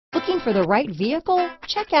Looking for the right vehicle?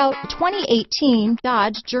 Check out 2018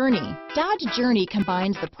 Dodge Journey. Dodge Journey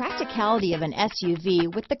combines the practicality of an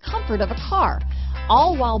SUV with the comfort of a car,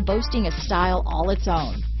 all while boasting a style all its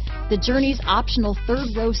own. The Journey's optional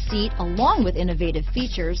third-row seat, along with innovative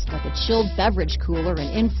features like a chilled beverage cooler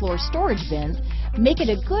and in-floor storage bins, make it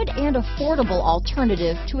a good and affordable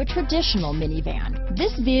alternative to a traditional minivan.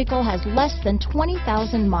 This vehicle has less than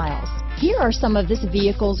 20,000 miles. Here are some of this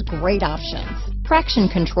vehicle's great options: traction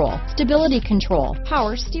control, stability control,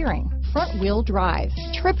 power steering, front-wheel drive,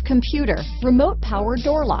 trip computer, remote power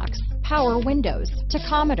door locks, power windows,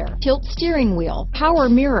 tachometer, tilt steering wheel, power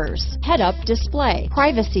mirrors, head-up display,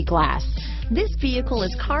 privacy glass. This vehicle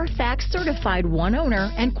is Carfax certified one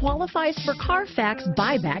owner and qualifies for Carfax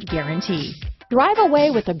buyback guarantee. Drive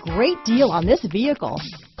away with a great deal on this vehicle.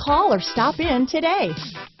 Call or stop in today.